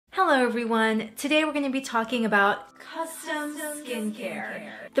Hello everyone, today we're going to be talking about custom skincare.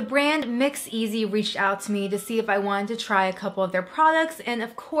 The brand MixEasy reached out to me to see if I wanted to try a couple of their products, and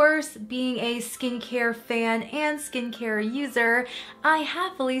of course, being a skincare fan and skincare user, I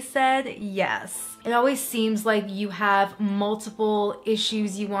happily said yes. It always seems like you have multiple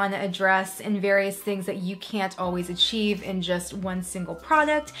issues you want to address and various things that you can't always achieve in just one single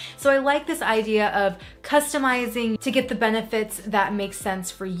product. So I like this idea of customizing to get the benefits that make sense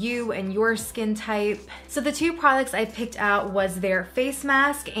for you and your skin type. So the two products I picked out was their face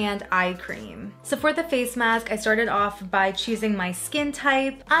mask and eye cream. So for the face mask, I started off by choosing my skin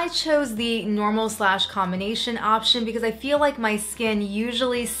type. I chose the normal/combination option because I feel like my skin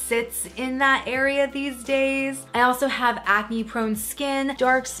usually sits in that area these days. I also have acne prone skin,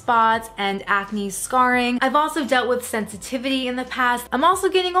 dark spots, and acne scarring. I've also dealt with sensitivity in the past. I'm also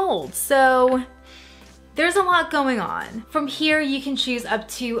getting old, so there's a lot going on. From here, you can choose up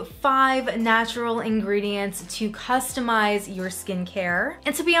to 5 natural ingredients to customize your skincare.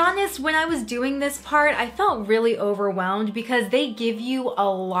 And to be honest, when I was doing this part, I felt really overwhelmed because they give you a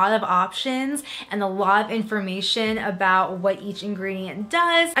lot of options and a lot of information about what each ingredient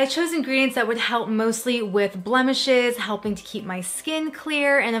does. I chose ingredients that would help mostly with blemishes, helping to keep my skin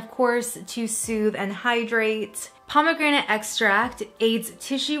clear, and of course, to soothe and hydrate. Pomegranate extract aids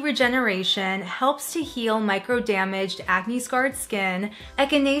tissue regeneration, helps to heal micro-damaged acne-scarred skin.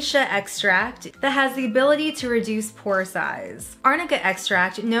 Echinacea extract that has the ability to reduce pore size. Arnica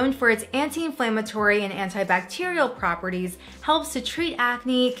extract, known for its anti-inflammatory and antibacterial properties, helps to treat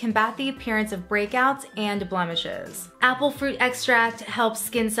acne, combat the appearance of breakouts and blemishes. Apple fruit extract helps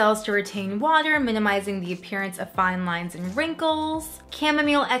skin cells to retain water, minimizing the appearance of fine lines and wrinkles.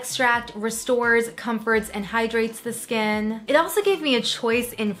 Chamomile extract restores, comforts, and hydrates the skin. It also gave me a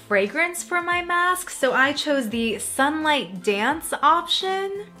choice in fragrance for my mask, so I chose the Sunlight Dance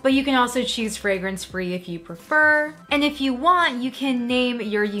option, but you can also choose fragrance free if you prefer. And if you want, you can name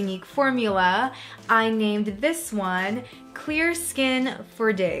your unique formula. I named this one Clear Skin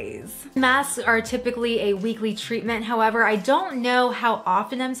for Days. Masks are typically a weekly treatment. However, I don't know how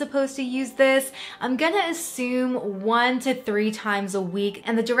often I'm supposed to use this. I'm gonna assume 1 to 3 times a week,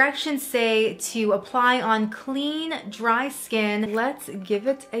 and the directions say to apply on clean, dry skin. Let's give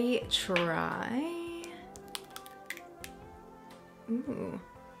it a try. Ooh.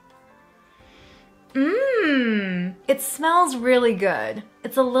 It smells really good.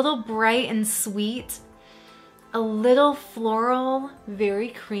 It's a little bright and sweet, a little floral, very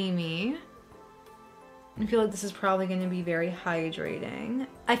creamy. I feel like this is probably going to be very hydrating.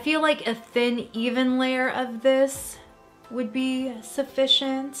 I feel like a thin, even layer of this would be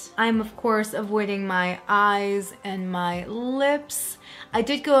sufficient. I'm of course avoiding my eyes and my lips. I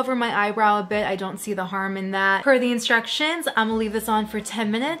did go over my eyebrow a bit. I don't see the harm in that. Per the instructions, I'm gonna leave this on for 10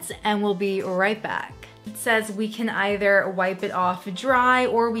 minutes and we'll be right back. It says we can either wipe it off dry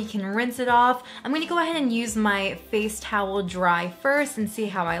or we can rinse it off. I'm gonna go ahead and use my face towel dry first and see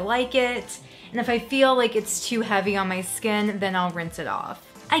how I like it. And if I feel like it's too heavy on my skin, then I'll rinse it off.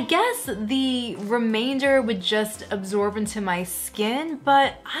 I guess the remainder would just absorb into my skin,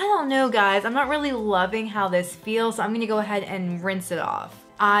 but I don't know guys, I'm not really loving how this feels, so I'm gonna go ahead and rinse it off.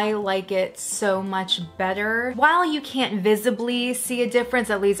 I like it so much better. While you can't visibly see a difference,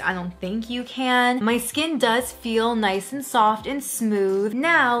 at least I don't think you can, my skin does feel nice and soft and smooth.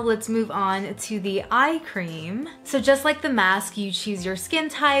 Now let's move on to the eye cream. So just like the mask, you choose your skin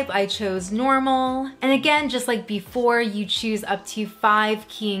type. I chose normal. And again, just like before, you choose up to 5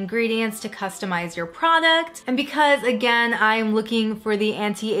 key ingredients to customize your product. And because again, I'm looking for the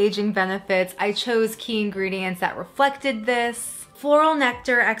anti-aging benefits, I chose key ingredients that reflected this. Floral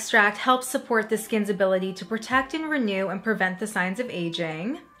nectar extract helps support the skin's ability to protect and renew and prevent the signs of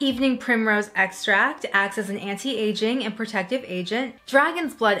aging. Evening primrose extract acts as an anti-aging and protective agent.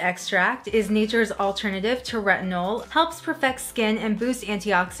 Dragon's blood extract is nature's alternative to retinol, helps perfect skin and boost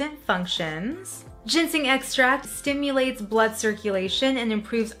antioxidant functions. Ginseng extract stimulates blood circulation and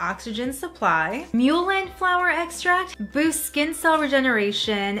improves oxygen supply. Muleland flower extract boosts skin cell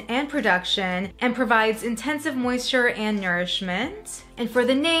regeneration and production and provides intensive moisture and nourishment. And for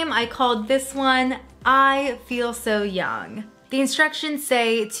the name, I called this one I Feel So Young. The instructions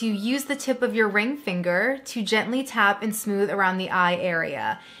say to use the tip of your ring finger to gently tap and smooth around the eye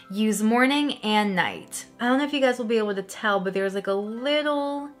area. Use morning and night. I don't know if you guys will be able to tell, but there's like a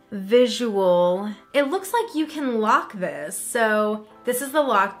little visual. It looks like you can lock this. So this is the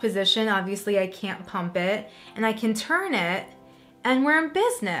locked position. Obviously I can't pump it, and I can turn it and we're in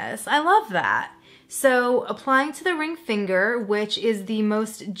business. I love that. So applying to the ring finger, which is the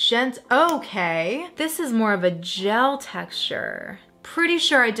most okay, this is more of a gel texture. Pretty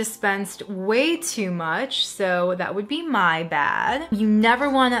sure I dispensed way too much, so that would be my bad. You never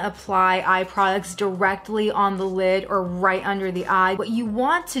want to apply eye products directly on the lid or right under the eye. What you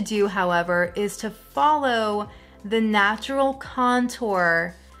want to do, however, is to follow the natural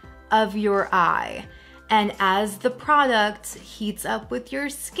contour of your eye. And as the product heats up with your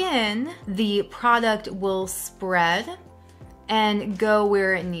skin, the product will spread and go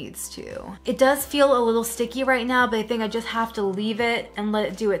where it needs to. It does feel a little sticky right now, but I think I just have to leave it and let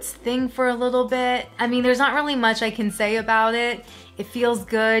it do its thing for a little bit. I mean, there's not really much I can say about it. It feels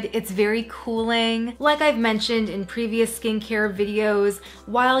good, it's very cooling. Like I've mentioned in previous skincare videos,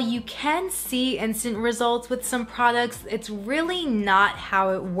 while you can see instant results with some products, it's really not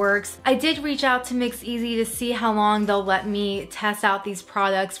how it works. I did reach out to MixEasy to see how long they'll let me test out these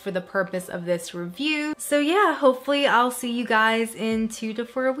products for the purpose of this review. So yeah, hopefully I'll see you guys in 2 to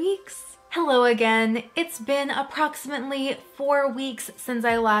 4 weeks. Hello again. It's been approximately 4 weeks since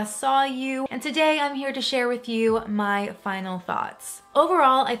I last saw you, and today I'm here to share with you my final thoughts.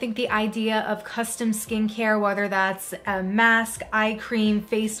 Overall, I think the idea of custom skincare, whether that's a mask, eye cream,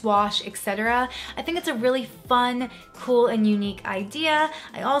 face wash, etc., I think it's a really fun, cool, and unique idea.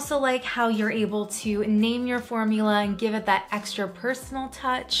 I also like how you're able to name your formula and give it that extra personal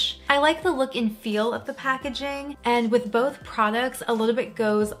touch. I like the look and feel of the packaging, and with both products, a little bit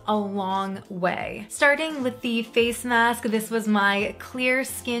goes a long way. Starting with the face mask, this was my Clear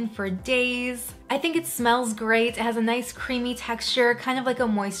Skin for Days. I think it smells great. It has a nice creamy texture, kind of like a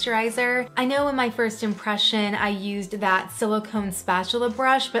moisturizer. I know in my first impression I used that silicone spatula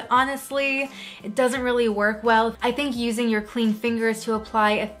brush, but honestly, it doesn't really work well. I think using your clean fingers to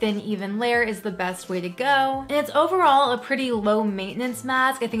apply a thin, even layer is the best way to go. And it's overall a pretty low maintenance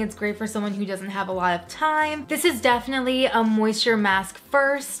mask. I think it's great for someone who doesn't have a lot of time. This is definitely a moisture mask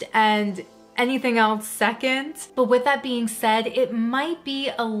first and anything else second. But with that being said, it might be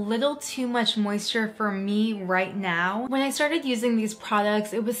a little too much moisture for me right now. When I started using these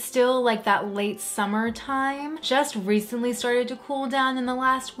products, it was still like that late summer time. Just recently started to cool down in the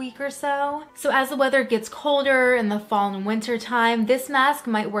last week or so. So as the weather gets colder in the fall and winter time, this mask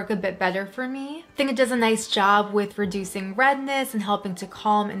might work a bit better for me. I think it does a nice job with reducing redness and helping to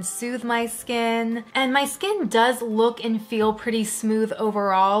calm and soothe my skin. And my skin does look and feel pretty smooth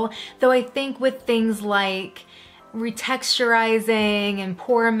overall, though I think with things like retexturizing and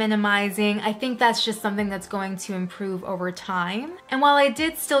pore minimizing, I think that's just something that's going to improve over time. And while I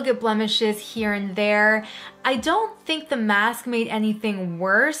did still get blemishes here and there, I don't think the mask made anything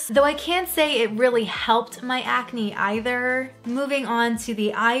worse, though I can't say it really helped my acne either. Moving on to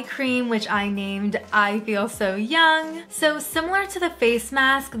the eye cream, which I named I Feel So Young. So similar to the face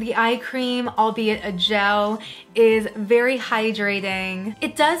mask, the eye cream, albeit a gel, is very hydrating.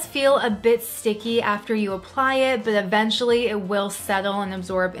 It does feel a bit sticky after you apply it, but eventually it will settle and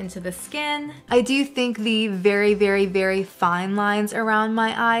absorb into the skin. I do think the very, very, very fine lines around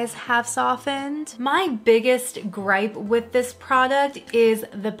my eyes have softened. My biggest gripe with this product is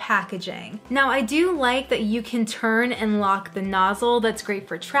the packaging. Now, I do like that you can turn and lock the nozzle. That's great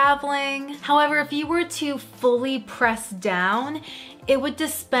for traveling. However, if you were to fully press down, it would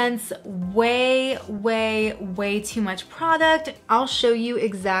dispense way, way, way too much product. I'll show you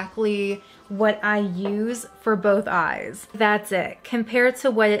exactly what I use for both eyes. That's it, compared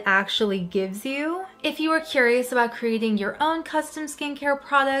to what it actually gives you. If you are curious about creating your own custom skincare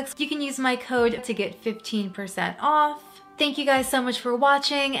products, you can use my code to get 15% off. Thank you guys so much for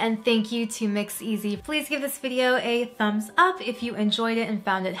watching, and thank you to MixEasy. Please give this video a thumbs up if you enjoyed it and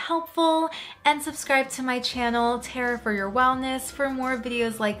found it helpful, and subscribe to my channel, Tara for Your Wellness, for more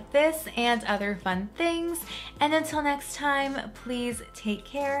videos like this and other fun things. And until next time, please take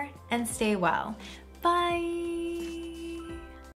care and stay well. Bye!